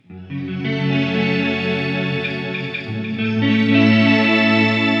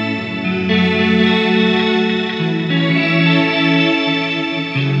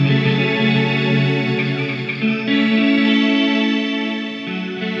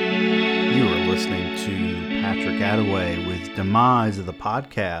listening to Patrick Attaway with Demise of the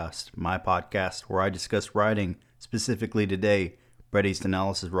Podcast, my podcast where I discuss writing, specifically today, Bret Easton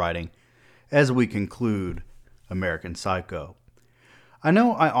Ellis's writing, as we conclude American Psycho. I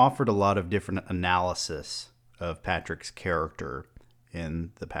know I offered a lot of different analysis of Patrick's character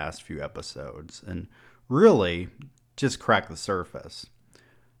in the past few episodes, and really just cracked the surface.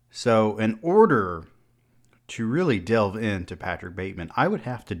 So in order to really delve into Patrick Bateman, I would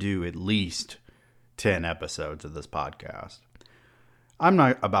have to do at least 10 episodes of this podcast. I'm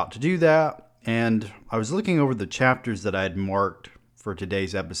not about to do that, and I was looking over the chapters that I had marked for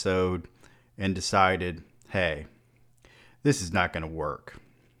today's episode and decided, hey, this is not going to work.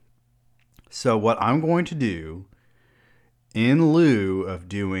 So what I'm going to do, in lieu of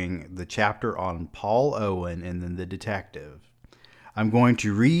doing the chapter on Paul Owen and then the detective, I'm going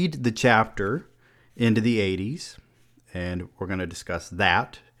to read the chapter into the 80s, and we're going to discuss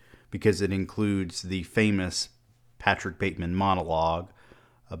that because it includes the famous Patrick Bateman monologue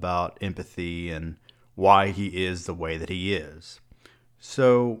about empathy and why he is the way that he is.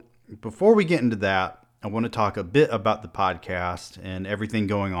 So before we get into that, I want to talk a bit about the podcast and everything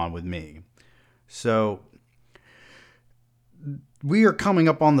going on with me. So we are coming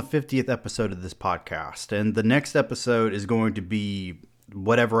up on the 50th episode of this podcast, and the next episode is going to be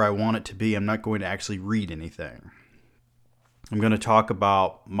whatever I want it to be. I'm not going to actually read anything. I'm going to talk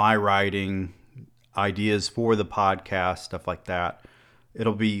about my writing, ideas for the podcast, stuff like that.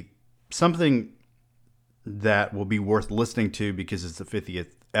 It'll be something that will be worth listening to because it's the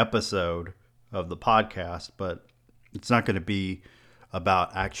 50th episode of the podcast, but it's not going to be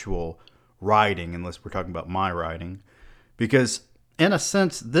about actual writing unless we're talking about my writing. Because in a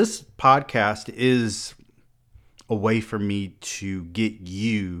sense, this podcast is a way for me to get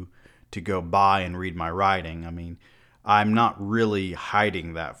you to go buy and read my writing. I mean, I'm not really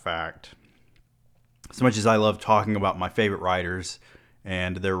hiding that fact. As much as I love talking about my favorite writers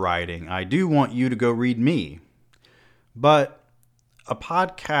and their writing, I do want you to go read me. But a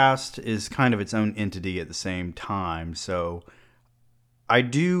podcast is kind of its own entity at the same time. So I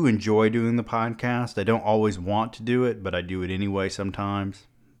do enjoy doing the podcast. I don't always want to do it, but I do it anyway sometimes.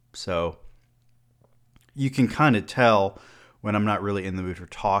 So you can kind of tell when I'm not really in the mood for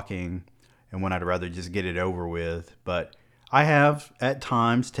talking and when I'd rather just get it over with. But I have at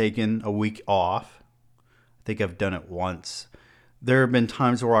times taken a week off. I think I've done it once. There have been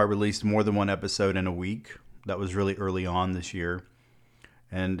times where I released more than one episode in a week. That was really early on this year.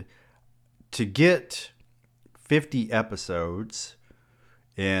 And to get 50 episodes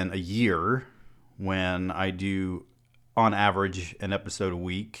in a year, when I do on average an episode a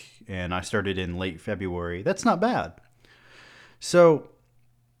week, and I started in late February, that's not bad. So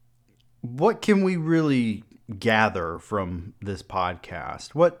what can we really gather from this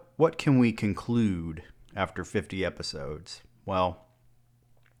podcast? What can we conclude after 50 episodes? Well,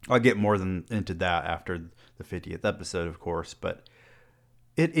 I'll get more into that after the 50th episode, of course, but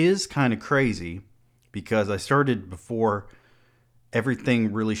it is kind of crazy because I started before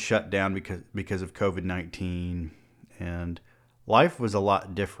everything really shut down because of COVID-19, and life was a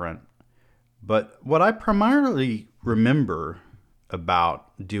lot different. But what I primarily remember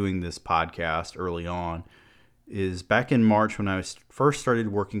about doing this podcast early on is back in March when I first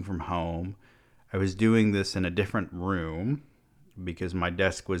started working from home. I was doing this in a different room because my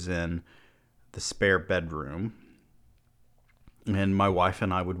desk was in the spare bedroom. And my wife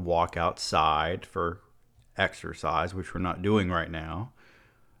and I would walk outside for exercise, which we're not doing right now.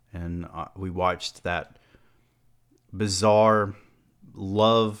 And we watched that bizarre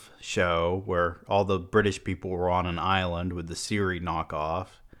love show where all the British people were on an island with the Siri knockoff.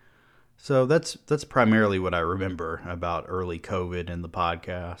 So that's primarily what I remember about early COVID and the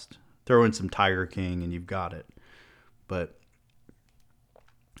podcast. Throw in some Tiger King and you've got it. But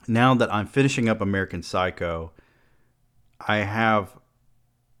now that I'm finishing up American Psycho, I have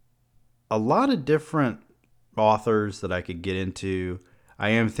a lot of different authors that I could get into. I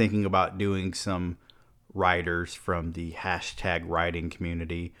am thinking about doing some writers from the hashtag writing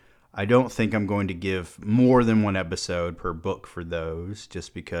community. I don't think I'm going to give more than one episode per book for those,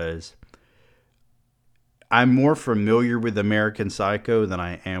 just because I'm more familiar with American Psycho than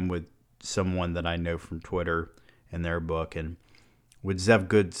I am with someone that I know from Twitter and their book. And with Zev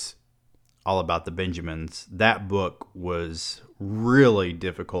Good's All About the Benjamins, that book was really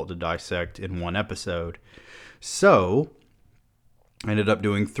difficult to dissect in one episode. So I ended up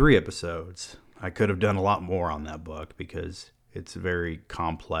doing 3 episodes. I could have done a lot more on that book because it's very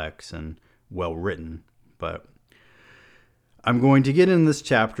complex and well written. But I'm going to get in this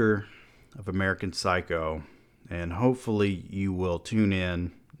chapter of American Psycho, and hopefully you will tune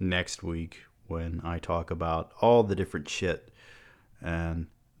in next week when I talk about all the different shit and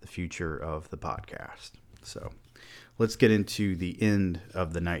the future of the podcast. So let's get into the end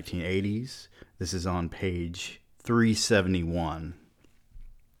of the 1980s. This is on page 371.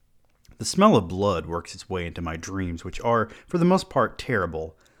 The smell of blood works its way into my dreams, which are, for the most part,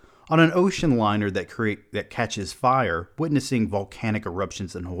 terrible. On an ocean liner that catches fire, witnessing volcanic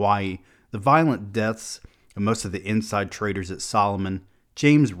eruptions in Hawaii, the violent deaths of most of the inside traders at Solomon,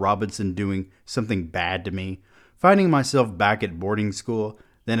 James Robinson doing something bad to me, finding myself back at boarding school,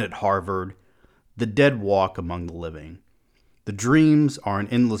 then at Harvard, the dead walk among the living. The dreams are an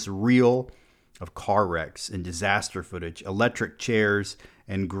endless reel of car wrecks and disaster footage, electric chairs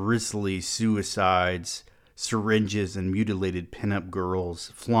and grisly suicides, syringes and mutilated pinup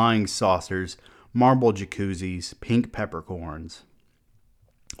girls, flying saucers, marble jacuzzis, pink peppercorns.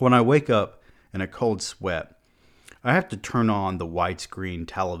 When I wake up in a cold sweat, I have to turn on the widescreen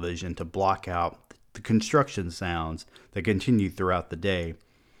television to block out the construction sounds that continue throughout the day.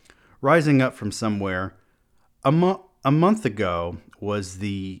 Rising up from somewhere, a month ago was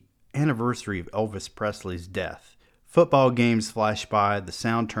the anniversary of Elvis Presley's death. Football games flash by, the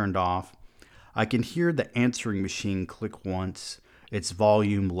sound turned off. I can hear the answering machine click once, its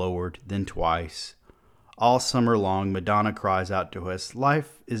volume lowered, then twice. All summer long, Madonna cries out to us,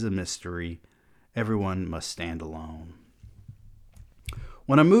 "Life is a mystery. Everyone must stand alone."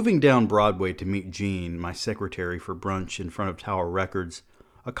 When I'm moving down Broadway to meet Jean, my secretary, for brunch in front of Tower Records,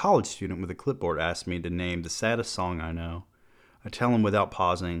 a college student with a clipboard asks me to name the saddest song I know. I tell him without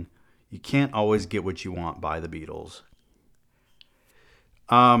pausing, "You Can't Always Get What You Want" by the Beatles.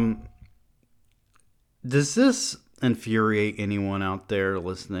 Does this infuriate anyone out there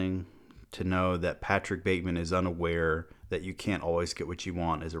listening to know that Patrick Bateman is unaware that "You Can't Always Get What You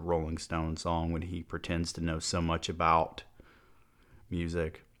Want" is a Rolling Stone song when he pretends to know so much about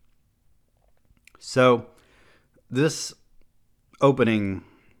music? So, this opening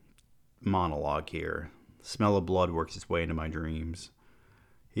monologue here, "Smell of blood works its way into my dreams."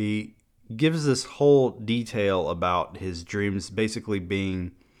 He gives this whole detail about his dreams basically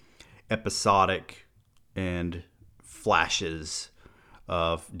being episodic and flashes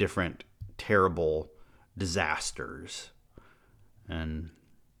of different terrible disasters. And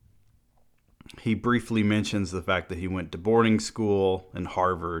he briefly mentions the fact that he went to boarding school in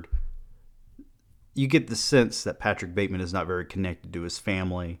Harvard. You get the sense that Patrick Bateman is not very connected to his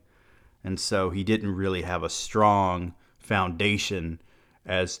family, and so he didn't really have a strong foundation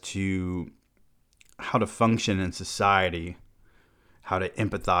as to how to function in society, how to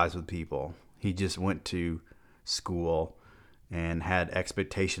empathize with people. He just went to school and had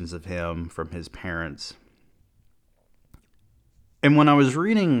expectations of him from his parents. And when I was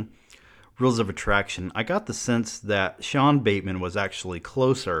reading Rules of Attraction, I got the sense that Sean Bateman was actually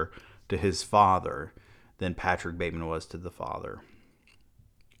closer to his father than Patrick Bateman was to the father.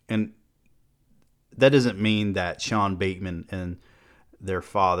 And that doesn't mean that Sean Bateman and their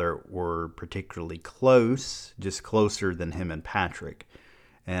father were particularly close, just closer than him and Patrick.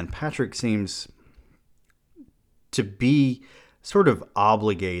 And Patrick seems to be sort of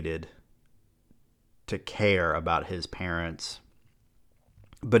obligated to care about his parents,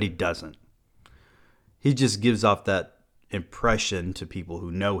 but he doesn't. He just gives off that impression to people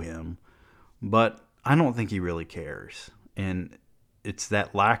who know him, but I don't think he really cares. And it's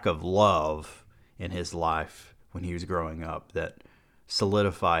that lack of love in his life when he was growing up that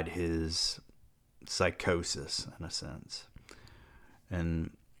solidified his psychosis, in a sense.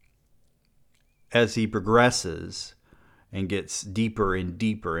 And as he progresses and gets deeper and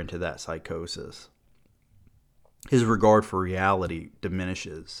deeper into that psychosis, his regard for reality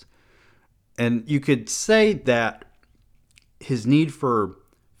diminishes. And you could say that his need for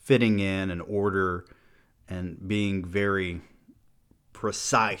fitting in and order and being very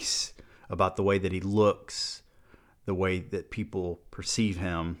precise about the way that he looks, the way that people perceive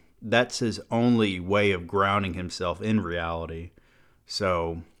him, that's his only way of grounding himself in reality.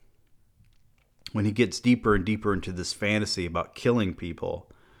 So when he gets deeper and deeper into this fantasy about killing people,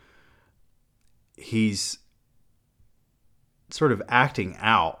 he's sort of acting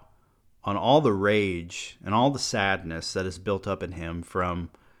out on all the rage and all the sadness that is built up in him from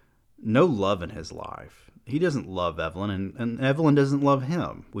no love in his life. He doesn't love Evelyn, and Evelyn doesn't love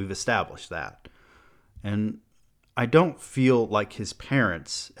him. We've established that. And I don't feel like his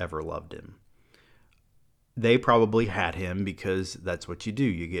parents ever loved him. They probably had him because that's what you do.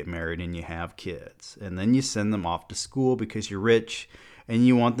 You get married and you have kids. And then you send them off to school because you're rich and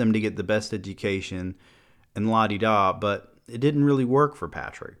you want them to get the best education and la-di-da. But it didn't really work for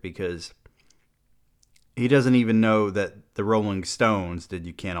Patrick because he doesn't even know that the Rolling Stones did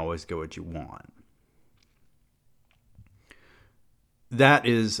You Can't Always Get What You Want. That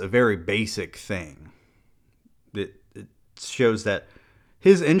is a very basic thing. It shows that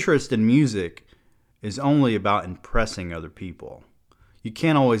his interest in music is only about impressing other people. You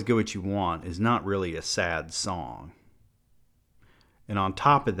Can't Always Get What You Want is not really a sad song. And on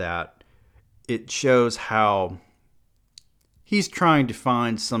top of that, it shows how he's trying to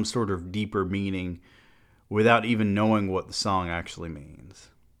find some sort of deeper meaning without even knowing what the song actually means.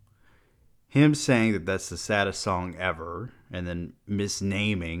 Him saying that that's the saddest song ever and then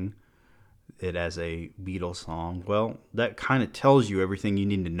misnaming it as a Beatles song, well, that kind of tells you everything you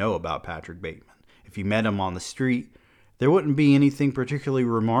need to know about Patrick Bateman. If you met him on the street, there wouldn't be anything particularly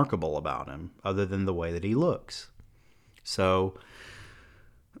remarkable about him other than the way that he looks. So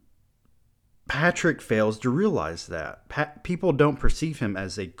Patrick fails to realize that. People don't perceive him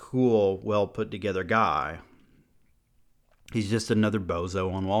as a cool, well put together guy. He's just another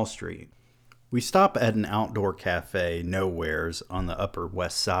bozo on Wall Street. We stop at an outdoor cafe, Nowheres, on the Upper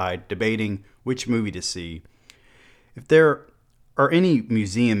West Side, debating which movie to see. If there are any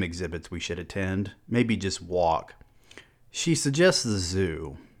museum exhibits we should attend, maybe just walk. She suggests the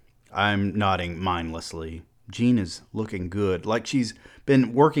zoo. I'm nodding mindlessly. Jean is looking good, like she's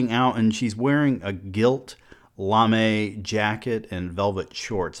been working out, and she's wearing a gilt lame jacket and velvet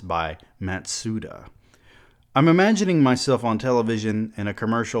shorts by Matsuda. I'm imagining myself on television in a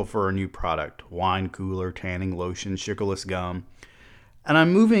commercial for a new product, wine cooler, tanning lotion, sugarless gum, and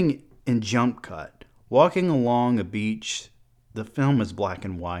I'm moving in jump cut, walking along a beach. The film is black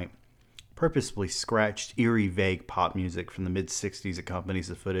and white. Purposefully scratched, eerie, vague pop music from the mid-60s accompanies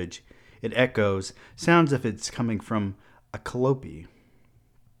the footage. It echoes, sounds as if it's coming from a jalopy.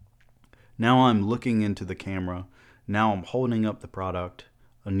 Now I'm looking into the camera. Now I'm holding up the product,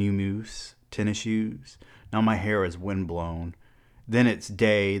 a new mousse, tennis shoes. Now my hair is windblown. Then it's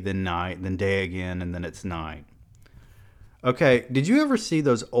day, then night, then day again, and then it's night. Okay, did you ever see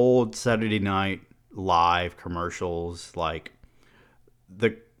those old Saturday Night Live commercials, like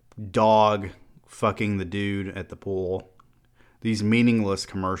the dog fucking the dude at the pool? These meaningless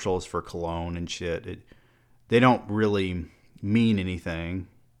commercials for cologne and shit. They don't really mean anything.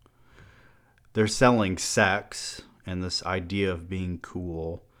 They're selling sex and this idea of being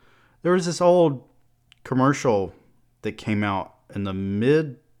cool. There was this old commercial that came out in the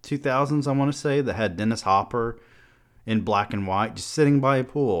mid 2000s, I want to say, that had Dennis Hopper in black and white just sitting by a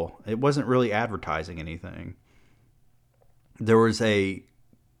pool. It wasn't really advertising anything. There was a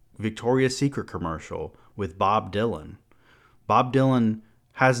Victoria's Secret commercial with Bob Dylan. Bob Dylan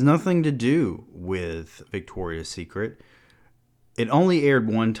has nothing to do with Victoria's Secret. It only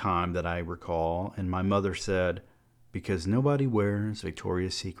aired one time that I recall, and my mother said, because nobody wears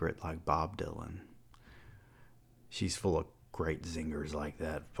Victoria's Secret like Bob Dylan. She's full of great zingers like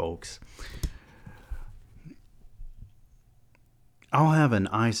that, folks. I'll have an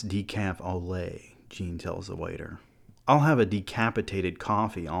iced decaf au lait, Jean tells the waiter. I'll have a decapitated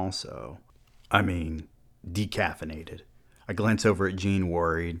coffee also. I mean, decaffeinated. I glance over at Jean,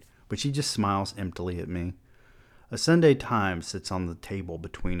 worried, but she just smiles emptily at me. A Sunday Times sits on the table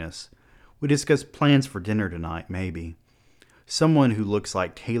between us. We discuss plans for dinner tonight, maybe. Someone who looks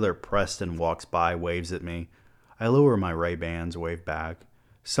like Taylor Preston walks by, waves at me. I lower my Ray-Bans, wave back.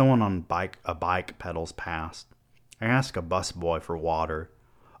 Someone on a bike pedals past. I ask a busboy for water.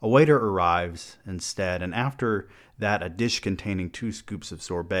 A waiter arrives instead, and after that a dish containing 2 scoops of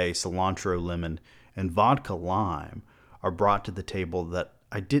sorbet, cilantro lemon, and vodka lime are brought to the table that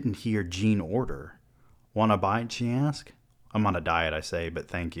I didn't hear Jean order. Want a bite, she asks. I'm on a diet, I say, but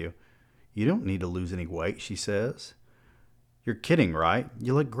thank you. You don't need to lose any weight, she says. You're kidding, right?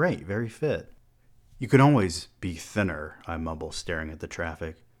 You look great, very fit. You can always be thinner, I mumble, staring at the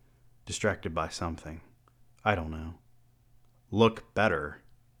traffic, distracted by something. I don't know. Look better.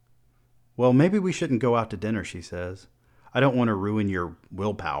 Well, maybe we shouldn't go out to dinner, she says. I don't want to ruin your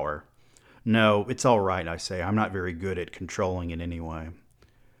willpower. No, it's all right, I say. I'm not very good at controlling it anyway.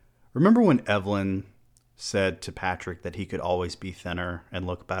 Remember when Evelyn said to Patrick that he could always be thinner and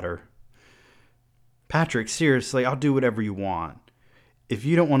look better? Patrick, seriously, I'll do whatever you want. If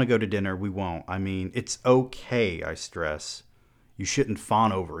you don't want to go to dinner, we won't. I mean, it's okay, I stress. You shouldn't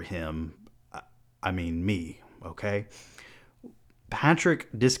fawn over him. I mean, me, okay? Patrick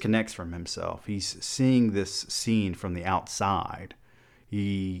disconnects from himself. He's seeing this scene from the outside.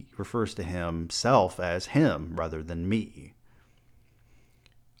 He refers to himself as him rather than me.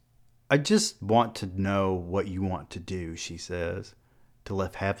 I just want to know what you want to do, she says. To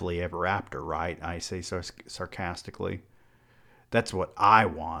live happily ever after, right? I say sarcastically. That's what I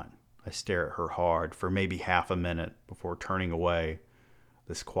want. I stare at her hard for maybe half a minute before turning away.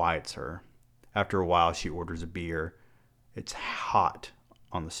 This quiets her. After a while, she orders a beer. It's hot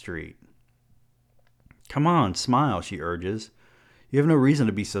on the street. Come on, smile, she urges. You have no reason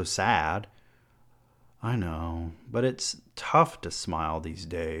to be so sad. I know, but it's tough to smile these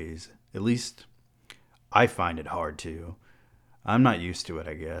days. At least I find it hard to. I'm not used to it,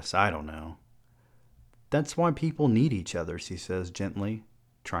 I guess. I don't know. That's why people need each other, she says gently,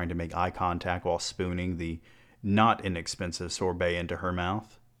 trying to make eye contact while spooning the not inexpensive sorbet into her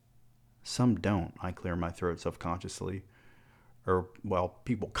mouth. Some don't, I clear my throat self-consciously.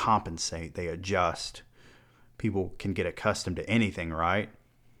 People compensate, they adjust. People can get accustomed to anything, right?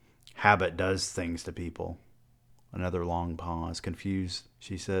 Habit does things to people. Another long pause. Confused,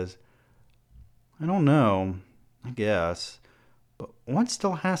 she says, I don't know, I guess. But one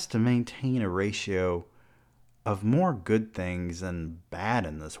still has to maintain a ratio of more good things than bad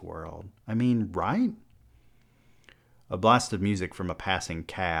in this world. I mean, right? A blast of music from a passing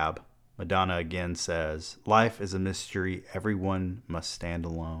cab. Madonna again says, life is a mystery, everyone must stand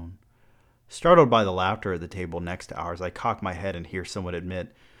alone. Startled by the laughter at the table next to ours, I cock my head and hear someone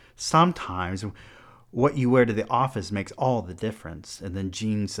admit, sometimes what you wear to the office makes all the difference. And then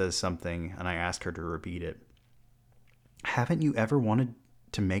Jean says something, and I ask her to repeat it. Haven't you ever wanted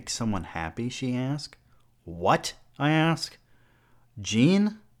to make someone happy, she asks. What? I ask.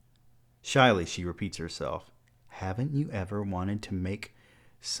 Jean? Shyly, she repeats herself. Haven't you ever wanted to make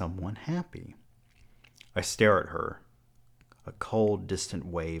someone happy? I stare at her. A cold, distant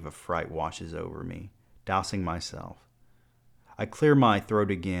wave of fright washes over me, dousing myself. I clear my throat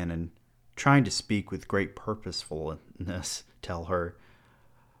again and, trying to speak with great purposefulness, tell her,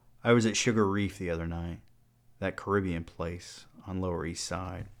 I was at Sugar Reef the other night, that Caribbean place on Lower East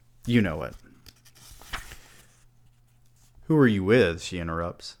Side. You know it. Who are you with? She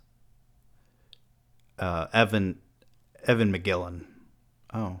interrupts. Evan McGillen.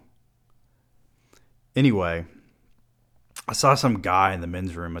 Oh. Anyway, I saw some guy in the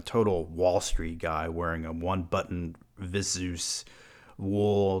men's room, a total Wall Street guy, wearing a one-button Visus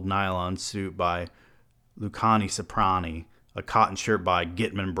wool nylon suit by Lucani Soprani, a cotton shirt by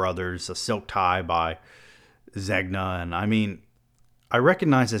Gitman Brothers, a silk tie by Zegna, and I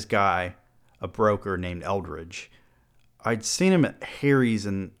recognized this guy, a broker named Eldridge. I'd seen him at Harry's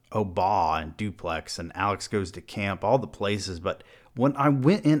and Oba and Duplex and Alex Goes to Camp, all the places, but when I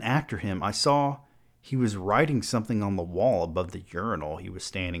went in after him, I saw he was writing something on the wall above the urinal he was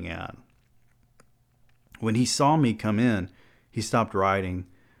standing at. When he saw me come in, he stopped writing,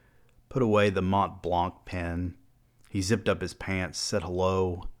 put away the Mont Blanc pen. He zipped up his pants, said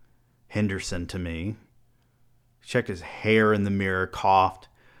hello, Henderson, to me. Checked his hair in the mirror, coughed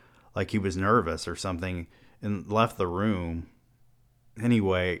like he was nervous or something, and left the room.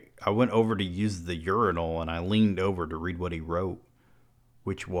 Anyway, I went over to use the urinal, and I leaned over to read what he wrote.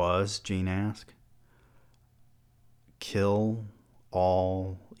 Which was, Jean asked, kill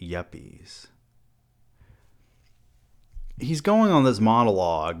all yuppies. He's going on this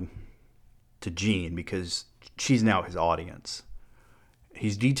monologue to Jean because she's now his audience.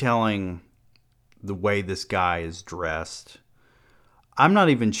 He's detailing the way this guy is dressed. I'm not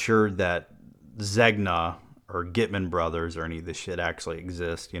even sure that Zegna or Gitman Brothers or any of this shit actually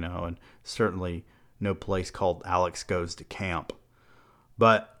exist, and certainly no place called Alex Goes to Camp.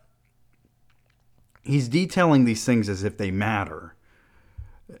 But he's detailing these things as if they matter.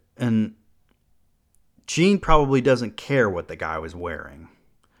 And Jean probably doesn't care what the guy was wearing.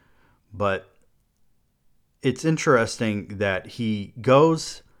 But it's interesting that he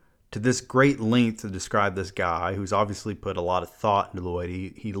goes to this great length to describe this guy who's obviously put a lot of thought into the way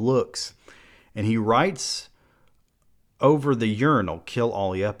he looks. And he writes over the urinal, kill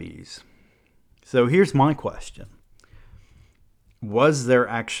all yuppies. So here's my question. Was there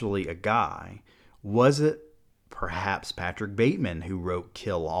actually a guy? Was it perhaps Patrick Bateman who wrote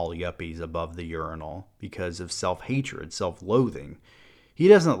kill all yuppies above the urinal because of self-hatred, self-loathing? He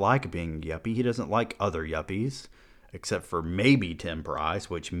doesn't like being a yuppie. He doesn't like other yuppies, except for maybe Tim Price,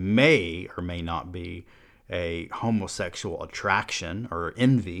 which may or may not be a homosexual attraction or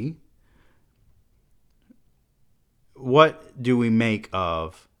envy. What do we make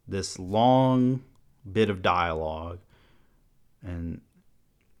of this long bit of dialogue? And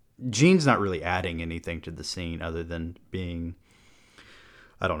Jean's not really adding anything to the scene other than being,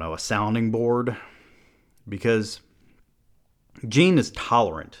 a sounding board. Because Jean is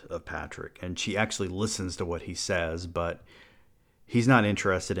tolerant of Patrick, and she actually listens to what he says, but he's not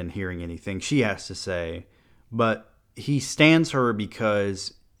interested in hearing anything she has to say. But he stands her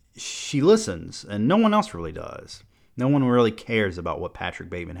because she listens, and no one else really does. No one really cares about what Patrick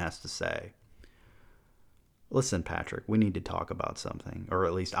Bateman has to say. Listen, Patrick, we need to talk about something, or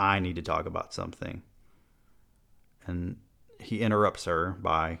at least I need to talk about something. And he interrupts her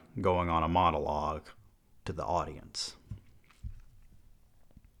by going on a monologue to the audience.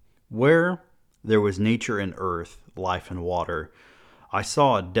 Where there was nature and earth, life and water, I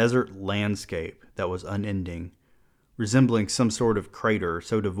saw a desert landscape that was unending, resembling some sort of crater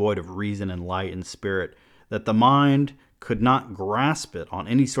so devoid of reason and light and spirit that the mind could not grasp it on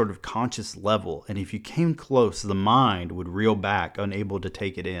any sort of conscious level, and if you came close, the mind would reel back, unable to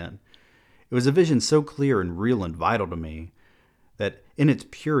take it in. It was a vision so clear and real and vital to me that in its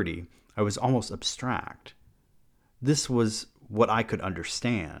purity I was almost abstract. This was what I could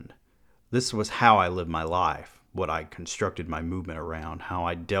understand. This was how I lived my life, what I constructed my movement around, how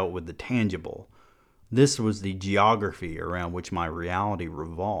I dealt with the tangible. This was the geography around which my reality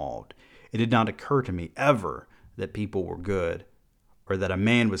revolved. It did not occur to me ever that people were good, or that a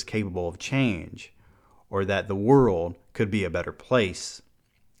man was capable of change, or that the world could be a better place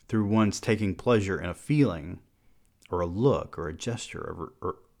through one's taking pleasure in a feeling, or a look, or a gesture,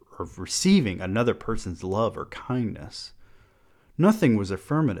 or of receiving another person's love or kindness. Nothing was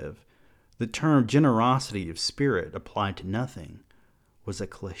affirmative. The term generosity of spirit applied to nothing was a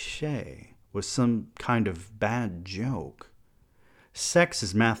cliche, was some kind of bad joke. Sex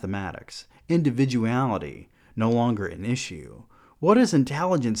is mathematics, individuality no longer an issue. What does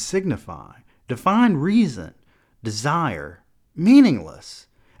intelligence signify? Define reason, desire, meaningless.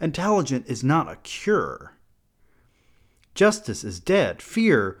 Intelligent is not a cure. Justice is dead.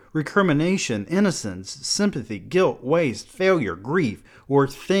 Fear, recrimination, innocence, sympathy, guilt, waste, failure, grief were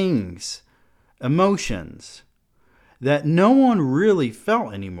things, emotions that no one really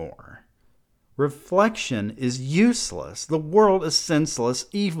felt anymore. Reflection is useless. The world is senseless.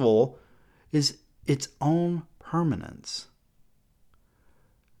 Evil is its own permanence.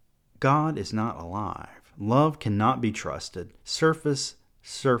 God is not alive. Love cannot be trusted. Surface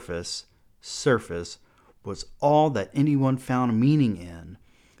was all that anyone found meaning in.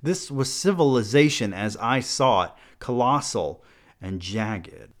 This was civilization as I saw it, colossal and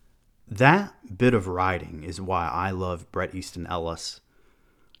jagged. That bit of writing is why I love Bret Easton Ellis.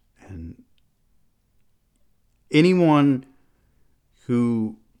 And anyone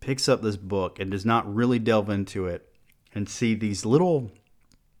who picks up this book and does not really delve into it and see these little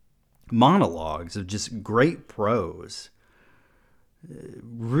monologues of just great prose,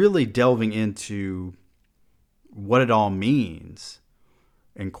 really delving into what it all means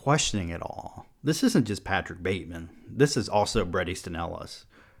and questioning it all. This isn't just Patrick Bateman. This is also Bret Easton Ellis.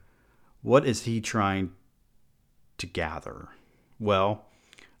 What is he trying to gather? Well,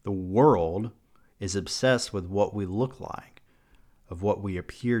 the world is obsessed with what we look like, of what we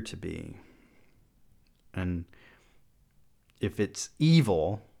appear to be. And if it's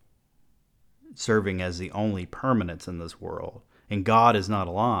evil serving as the only permanence in this world, and God is not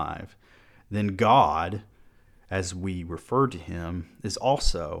alive, then God, as we refer to him, is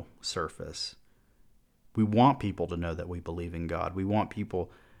also surface. We want people to know that we believe in God. We want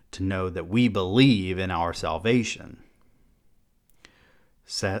people to know that we believe in our salvation.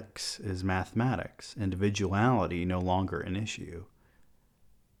 Sex is mathematics. Individuality no longer an issue.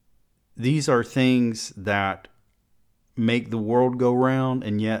 These are things that make the world go round,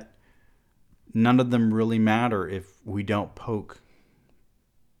 and yet none of them really matter if we don't poke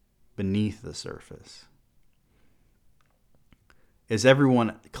beneath the surface. Is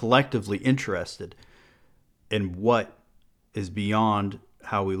everyone collectively interested in what is beyond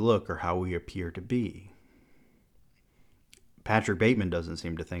how we look or how we appear to be? Patrick Bateman doesn't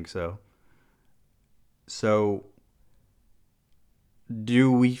seem to think so. So,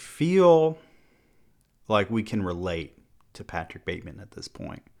 do we feel like we can relate to Patrick Bateman at this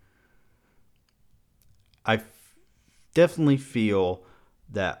point? I definitely feel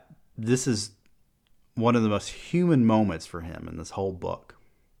that this is one of the most human moments for him in this whole book.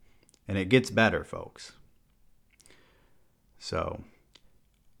 And it gets better, folks. So,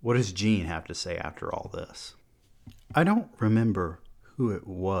 what does Gene have to say after all this? I don't remember who it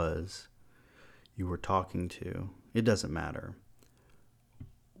was you were talking to. It doesn't matter.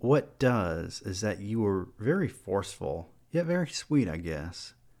 What does is that you were very forceful, yet very sweet, I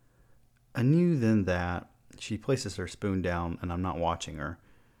guess. I knew then that she places her spoon down and I'm not watching her.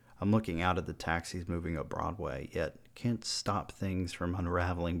 I'm looking out at the taxis moving up Broadway, yet can't stop things from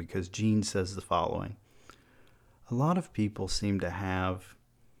unraveling because Gene says the following. A lot of people seem to have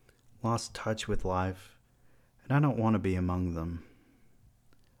lost touch with life, and I don't want to be among them.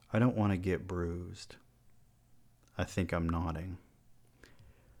 I don't want to get bruised. I think I'm nodding.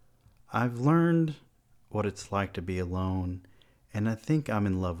 I've learned what it's like to be alone, and I think I'm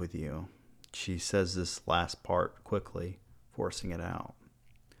in love with you. She says this last part quickly, forcing it out.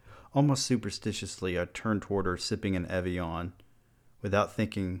 Almost superstitiously, I turn toward her, sipping an Evian. Without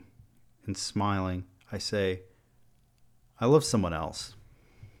thinking and smiling, I say, I love someone else.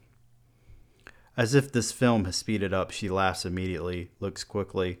 As if this film has speeded up, she laughs immediately, looks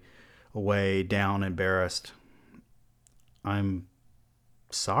quickly away, down, embarrassed. I'm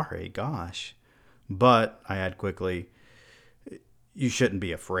sorry, gosh. But, I add quickly, you shouldn't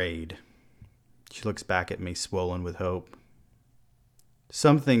be afraid. She looks back at me, swollen with hope.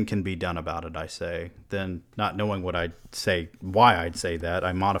 Something can be done about it, I say. Then, not knowing what I'd say, why I'd say that,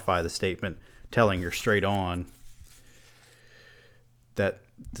 I modify the statement, telling her straight on that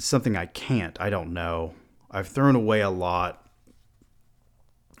it's something I can't. I don't know. I've thrown away a lot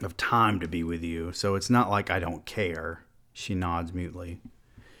of time to be with you, so it's not like I don't care. She nods mutely.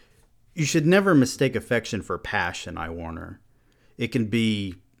 You should never mistake affection for passion, I warn her. It can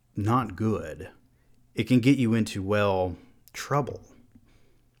be not good. It can get you into, well, trouble.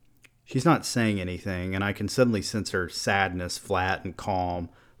 She's not saying anything, and I can suddenly sense her sadness, flat and calm,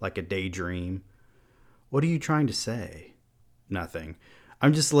 like a daydream. What are you trying to say? Nothing.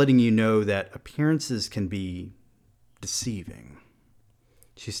 I'm just letting you know that appearances can be deceiving.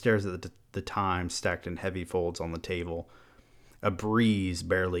 She stares at the time stacked in heavy folds on the table. A breeze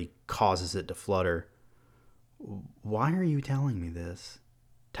barely causes it to flutter. Why are you telling me this?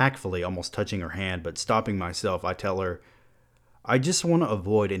 Tactfully, almost touching her hand, but stopping myself, I tell her, I just want to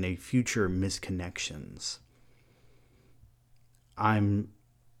avoid any future misconnections. I'm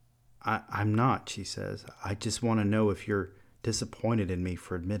not, she says. I just want to know if you're disappointed in me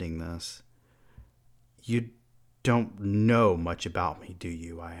for admitting this. You don't know much about me, do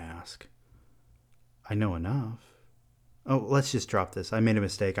you? I ask. I know enough. Oh, let's just drop this. I made a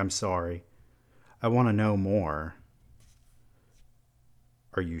mistake. I'm sorry. I want to know more.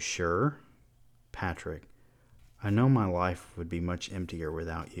 Are you sure? Patrick, I know my life would be much emptier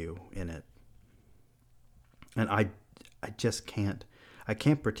without you in it. And I just can't. I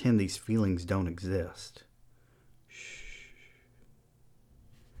can't pretend these feelings don't exist. Shh.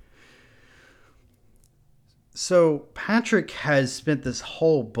 So Patrick has spent this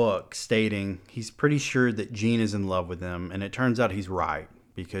whole book stating he's pretty sure that Jean is in love with him, and it turns out he's right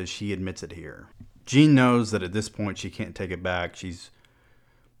because she admits it here. Jean knows that at this point she can't take it back. She's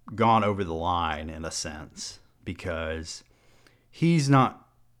gone over the line in a sense because he's not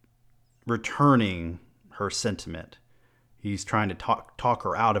returning her sentiment. He's trying to talk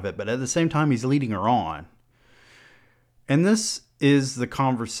her out of it, but at the same time he's leading her on. And this is the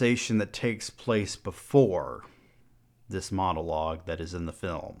conversation that takes place before this monologue that is in the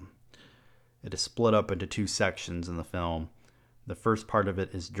film. It is split up into two sections in the film. The first part of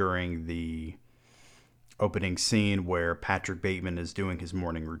it is during the opening scene where Patrick Bateman is doing his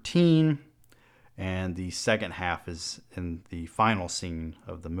morning routine, and the second half is in the final scene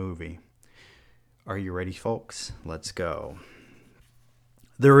of the movie. Are you ready, folks? Let's go.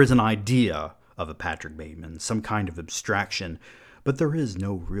 There is an idea of a Patrick Bateman, some kind of abstraction, but there is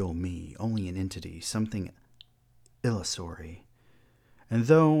no real me, only an entity, something illusory. And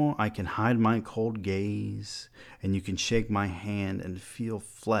though I can hide my cold gaze, and you can shake my hand and feel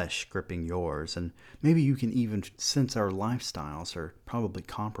flesh gripping yours, and maybe you can even sense our lifestyles are probably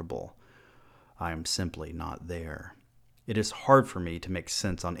comparable, I am simply not there. It is hard for me to make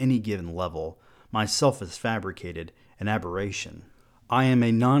sense on any given level. Myself is fabricated, an aberration. I am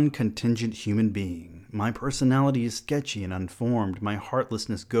a non-contingent human being. My personality is sketchy and unformed. My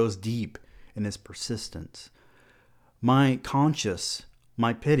heartlessness goes deep in its persistence. My conscience,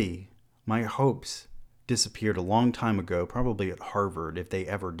 my pity, my hopes disappeared a long time ago, probably at Harvard, if they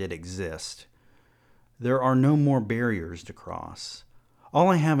ever did exist. There are no more barriers to cross. All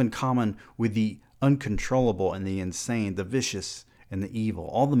I have in common with the uncontrollable and the insane, the vicious and the evil,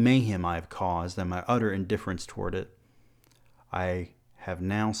 all the mayhem I have caused and my utter indifference toward it, I have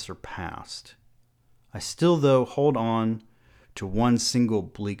now surpassed. I still, though, hold on to one single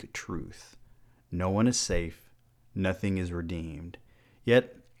bleak truth. No one is safe. Nothing is redeemed.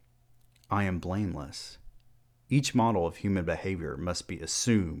 Yet, I am blameless. Each model of human behavior must be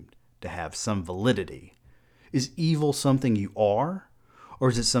assumed to have some validity. Is evil something you are, or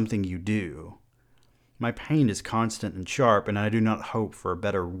is it something you do? My pain is constant and sharp, and I do not hope for a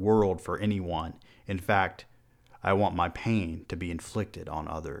better world for anyone. In fact, I want my pain to be inflicted on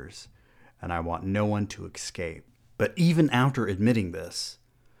others, and I want no one to escape. But even after admitting this,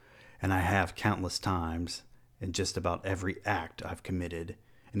 and I have countless times, in just about every act I've committed,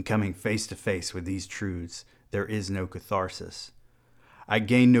 and coming face to face with these truths, there is no catharsis. I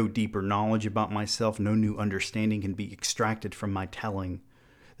gain no deeper knowledge about myself. No new understanding can be extracted from my telling.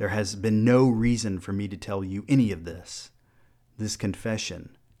 There has been no reason for me to tell you any of this. This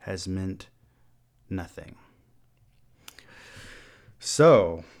confession has meant nothing.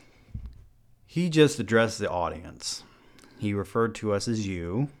 So, he just addressed the audience. He referred to us as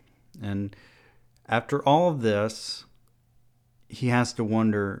you. And after all of this, he has to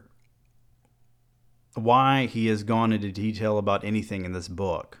wonder why he has gone into detail about anything in this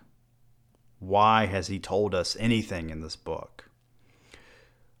book. Why has he told us anything in this book?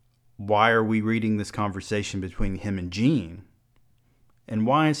 Why are we reading this conversation between him and Jean? And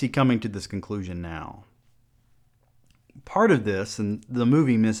why is he coming to this conclusion now? Part of this, and the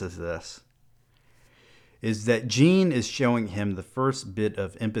movie misses this, is that Jean is showing him the first bit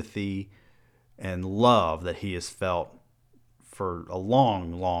of empathy and love that he has felt for a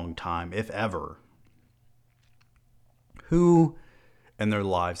long, long time, if ever. Who in their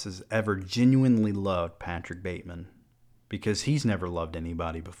lives has ever genuinely loved Patrick Bateman? Because he's never loved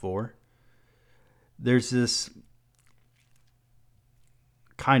anybody before. There's this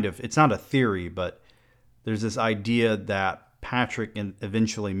kind of, it's not a theory, but there's this idea that Patrick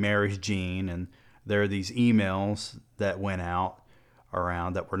eventually marries Jean, and there are these emails that went out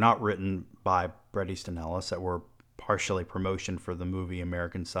around that were not written by Bret Easton Ellis, that were partially promotion for the movie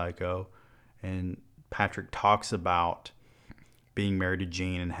American Psycho. And Patrick talks about being married to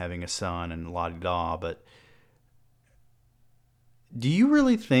Jean and having a son and la-di-da, but do you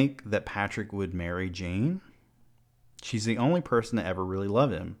really think that Patrick would marry Jean? She's the only person to ever really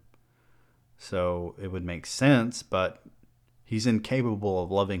love him. So it would make sense, but he's incapable of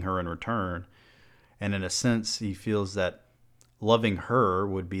loving her in return. And in a sense, he feels that loving her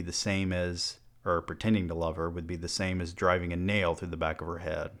would be the same as, or pretending to love her would be the same as driving a nail through the back of her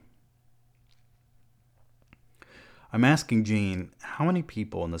head. I'm asking Jean, how many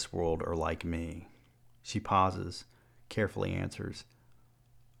people in this world are like me? She pauses, carefully answers,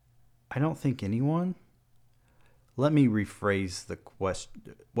 I don't think anyone. Let me rephrase the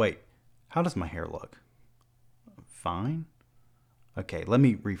question. Wait, how does my hair look? Fine? Okay, let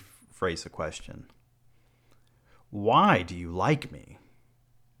me rephrase the question. Why do you like me?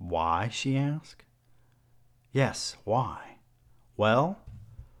 Why, she asked. Yes, why? Well,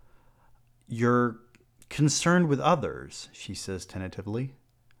 you're concerned with others, she says tentatively.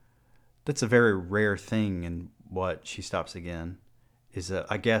 That's a very rare thing in what, she stops again, is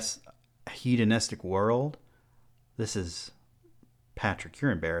I guess, a hedonistic world. This is, Patrick,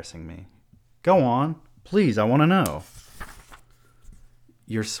 you're embarrassing me. Go on, please, I want to know.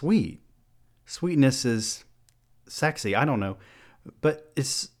 You're sweet. Sweetness is sexy, I don't know. But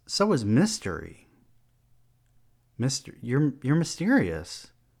so is mystery. You're mysterious.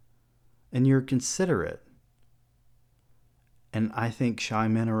 And you're considerate. And I think shy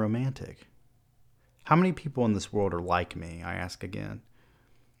men are romantic. How many people in this world are like me? I ask again.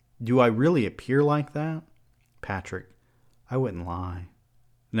 Do I really appear like that? Patrick, I wouldn't lie.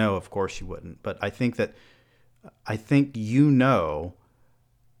 No, of course you wouldn't. But I think you know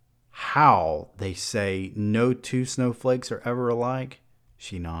how they say no two snowflakes are ever alike.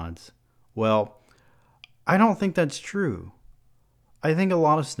 She nods. Well, I don't think that's true. I think a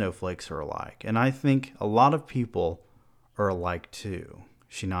lot of snowflakes are alike, and I think a lot of people are alike too.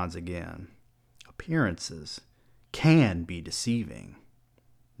 She nods again. Appearances can be deceiving.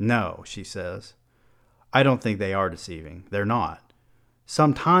 No, she says. I don't think they are deceiving. They're not.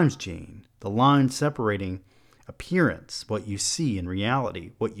 Sometimes, Jean, the line separating appearance, what you see in reality,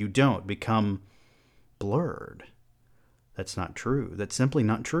 what you don't, become blurred. That's not true. That's simply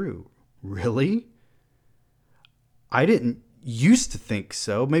not true. Really? I didn't used to think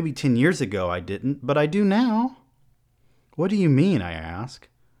so. Maybe 10 years ago I didn't, but I do now. What do you mean, I ask.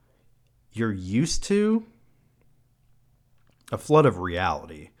 You're used to? A flood of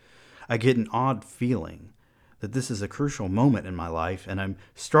reality. I get an odd feeling that this is a crucial moment in my life, and I'm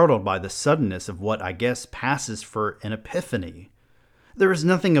startled by the suddenness of what I guess passes for an epiphany. There is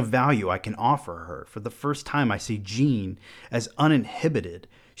nothing of value I can offer her. For the first time I see Jean as uninhibited.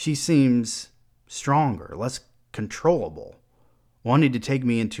 She seems stronger, less controllable, wanting to take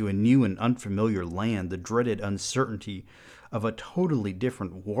me into a new and unfamiliar land, the dreaded uncertainty of a totally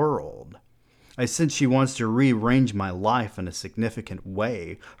different world. I sense she wants to rearrange my life in a significant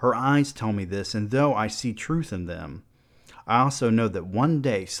way. Her eyes tell me this, and though I see truth in them, I also know that one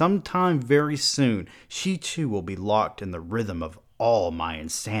day, sometime very soon, she too will be locked in the rhythm of all my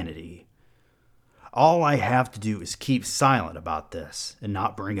insanity. All I have to do is keep silent about this and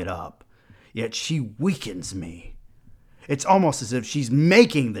not bring it up. Yet she weakens me. It's almost as if she's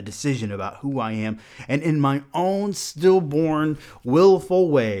making the decision about who I am, and in my own stillborn, willful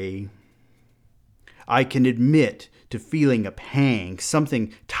way, I can admit to feeling a pang,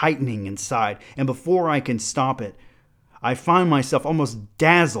 something tightening inside, and before I can stop it, I find myself almost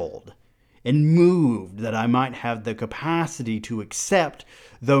dazzled and moved that I might have the capacity to accept,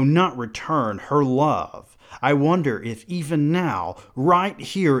 though not return, her love. I wonder if even now, right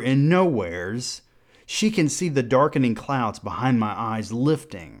here in Nowheres, she can see the darkening clouds behind my eyes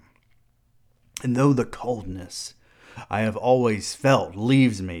lifting. And though the coldness I have always felt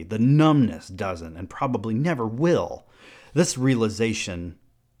leaves me, the numbness doesn't and probably never will. This realization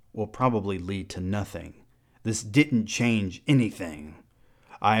will probably lead to nothing. This didn't change anything.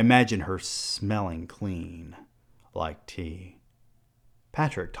 I imagine her smelling clean, like tea.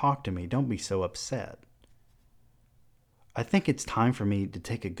 Patrick, talk to me. Don't be so upset. I think it's time for me to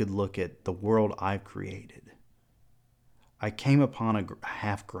take a good look at the world I've created. I came upon a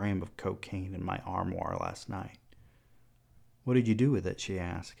half gram of cocaine in my armoire last night. What did you do with it? She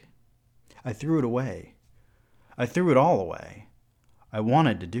asked. I threw it away. I threw it all away. I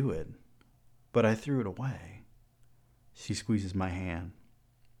wanted to do it, but I threw it away. She squeezes my hand.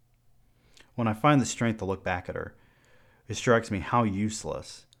 When I find the strength to look back at her, it strikes me how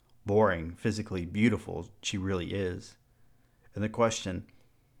useless, boring, physically beautiful she really is. And the question,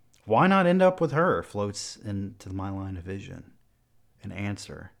 why not end up with her, floats into my line of vision. An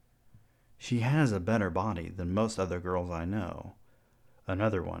answer, she has a better body than most other girls I know.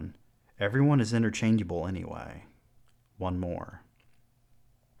 Another one, everyone is interchangeable anyway. One more.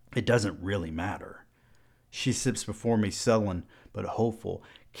 It doesn't really matter. She sips before me, sullen but hopeful,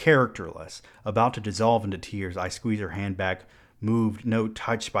 characterless, about to dissolve into tears. I squeeze her hand back, moved, no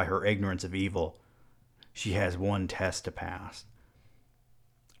touched by her ignorance of evil. She has one test to pass.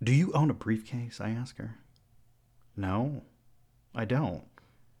 Do you own a briefcase? I ask her. No, I don't.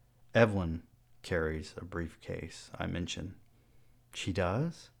 Evelyn carries a briefcase, I mention. She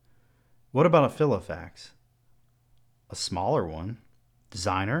does? What about a Filofax? A smaller one.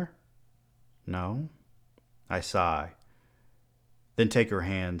 Designer? No. I sigh. Then take her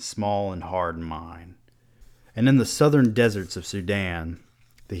hand, small and hard, in mine. And in the southern deserts of Sudan,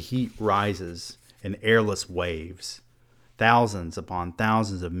 the heat rises in airless waves. Thousands upon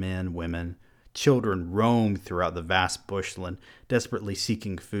thousands of men, women, children roam throughout the vast bushland, desperately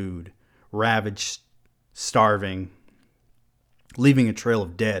seeking food, ravaged, starving, leaving a trail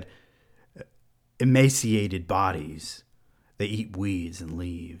of dead, emaciated bodies. They eat weeds and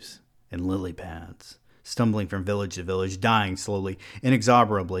leaves and lily pads, stumbling from village to village, dying slowly,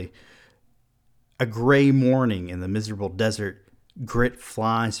 inexorably. A gray morning in the miserable desert, grit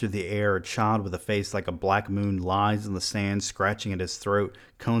flies through the air. A child with a face like a black moon lies in the sand, scratching at his throat,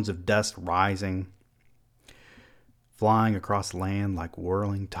 cones of dust rising, flying across land like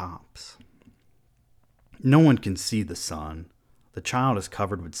whirling tops. No one can see the sun. The child is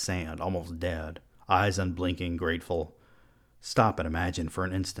covered with sand, almost dead, eyes unblinking, grateful. Stop and imagine for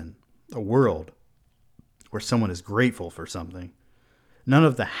an instant a world where someone is grateful for something. None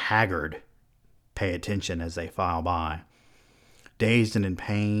of the haggard pay attention as they file by. Dazed and in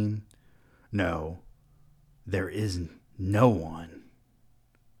pain, no, there is no one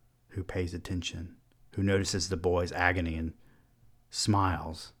who pays attention, who notices the boy's agony and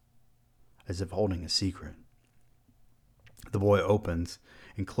smiles as if holding a secret. The boy opens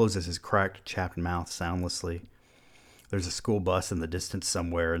and closes his cracked, chapped mouth soundlessly. There's a school bus in the distance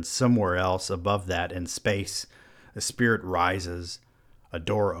somewhere, and somewhere else above that in space, a spirit rises. A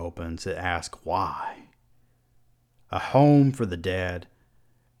door opens. It asks, why? A home for the dead.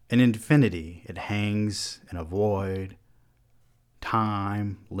 An infinity. It hangs in a void.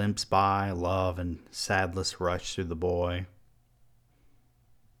 Time limps by. Love and sadness rush through the boy.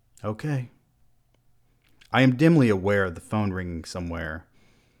 Okay. I am dimly aware of the phone ringing somewhere.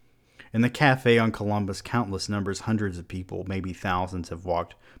 In the cafe on Columbus, countless numbers, hundreds of people, maybe thousands, have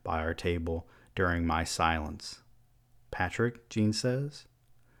walked by our table during my silence. Patrick, Jean says.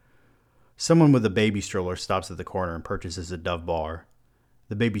 Someone with a baby stroller stops at the corner and purchases a Dove bar.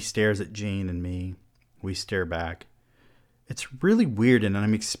 The baby stares at Jean and me. We stare back. It's really weird, and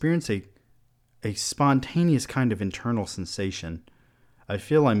I'm experiencing a spontaneous kind of internal sensation. I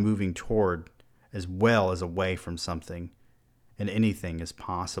feel I'm moving toward as well as away from something, and anything is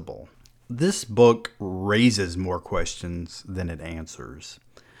possible. This book raises more questions than it answers.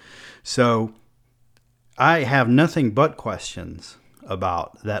 So I have nothing but questions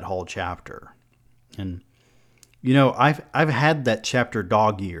about that whole chapter. And, you know, I've had that chapter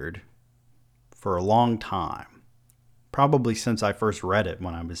dog-eared for a long time, probably since I first read it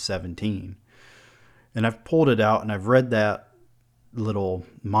when I was 17. And I've pulled it out and I've read that little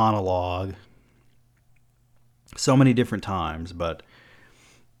monologue so many different times, but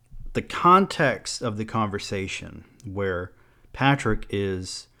the context of the conversation where Patrick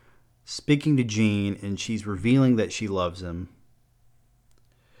is speaking to Jean and she's revealing that she loves him.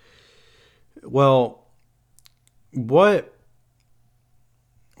 Well, what's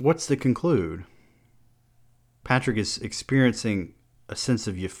to conclude? Patrick is experiencing a sense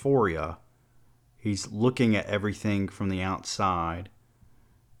of euphoria. He's looking at everything from the outside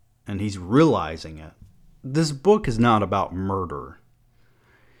and he's realizing it. This book is not about murder.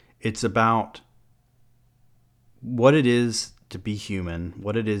 It's about what it is to be human,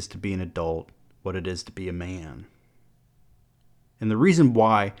 what it is to be an adult, what it is to be a man. And the reason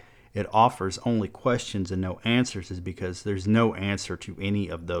why it offers only questions and no answers is because there's no answer to any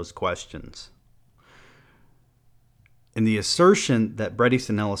of those questions. And the assertion that Bret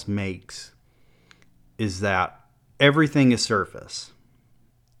Easton Ellis makes is that everything is surface.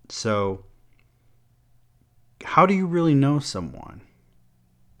 So, how do you really know someone?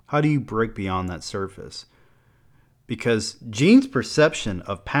 How do you break beyond that surface? Because Jean's perception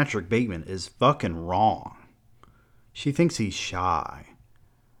of Patrick Bateman is fucking wrong. She thinks he's shy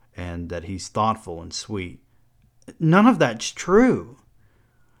and that he's thoughtful and sweet. None of that's true.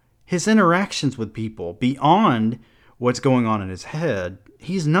 His interactions with people, beyond what's going on in his head,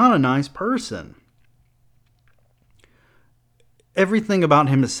 he's not a nice person. Everything about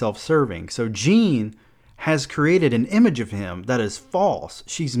him is self-serving. So Jean has created an image of him that is false.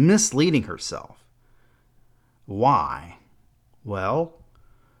 She's misleading herself. Why? Well,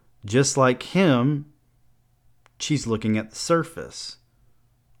 just like him, she's looking at the surface.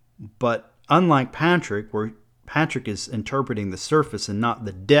 But unlike Patrick, where Patrick is interpreting the surface and not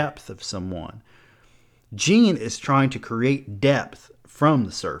the depth of someone, Jean is trying to create depth from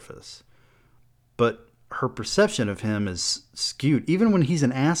the surface. But her perception of him is skewed. Even when he's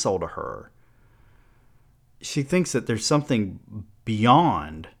an asshole to her, she thinks that there's something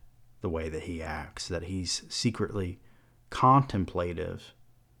beyond the way that he acts, that he's secretly contemplative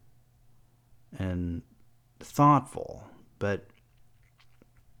and thoughtful. But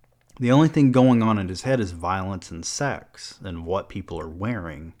the only thing going on in his head is violence and sex and what people are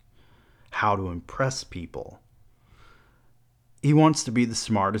wearing, how to impress people. He wants to be the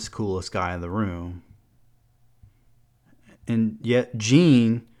smartest, coolest guy in the room. And yet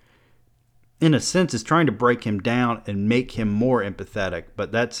Jean, in a sense, is trying to break him down and make him more empathetic,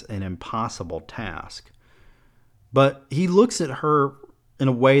 but that's an impossible task. But he looks at her in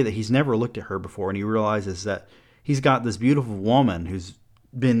a way that he's never looked at her before, and he realizes that he's got this beautiful woman who's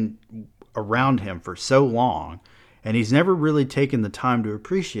been around him for so long, and he's never really taken the time to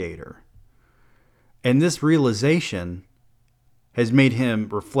appreciate her. And this realization has made him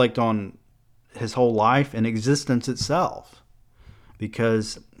reflect on his whole life and existence itself,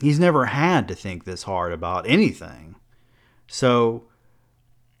 because he's never had to think this hard about anything. So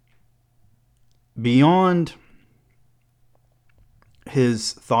beyond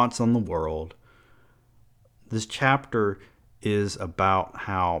his thoughts on the world, this chapter is about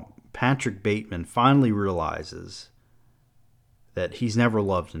how Patrick Bateman finally realizes that he's never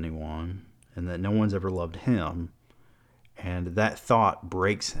loved anyone and that no one's ever loved him, and that thought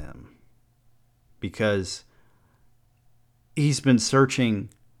breaks him because he's been searching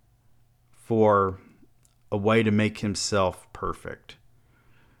for a way to make himself perfect,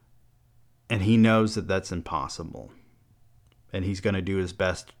 and he knows that that's impossible, and he's going to do his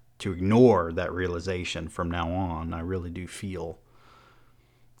best to ignore that realization from now on. I really do feel.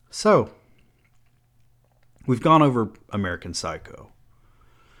 So, we've gone over American Psycho,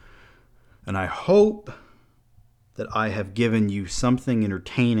 and I hope that I have given you something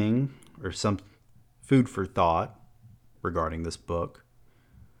entertaining or some food for thought regarding this book.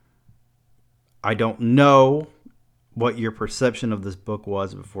 I don't know what your perception of this book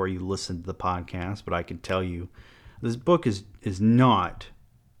was before you listened to the podcast, but I can tell you this book is not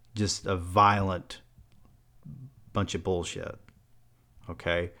just a violent bunch of bullshit.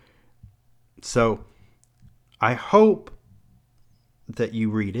 Okay? So I hope that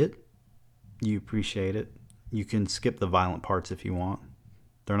you read it, you appreciate it. You can skip the violent parts if you want.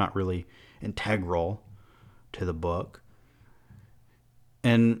 They're not really integral to the book.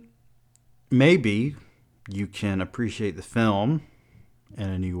 And maybe you can appreciate the film in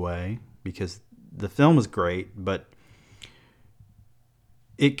a new way, because the film is great, but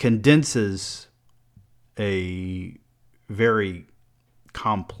it condenses a very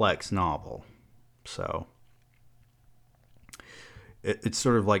complex novel. So it's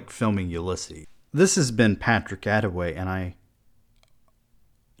sort of like filming Ulysses. This has been Patrick Attaway, and I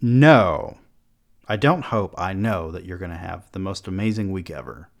know I don't hope, I know that you're going to have the most amazing week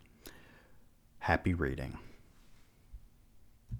ever. Happy reading.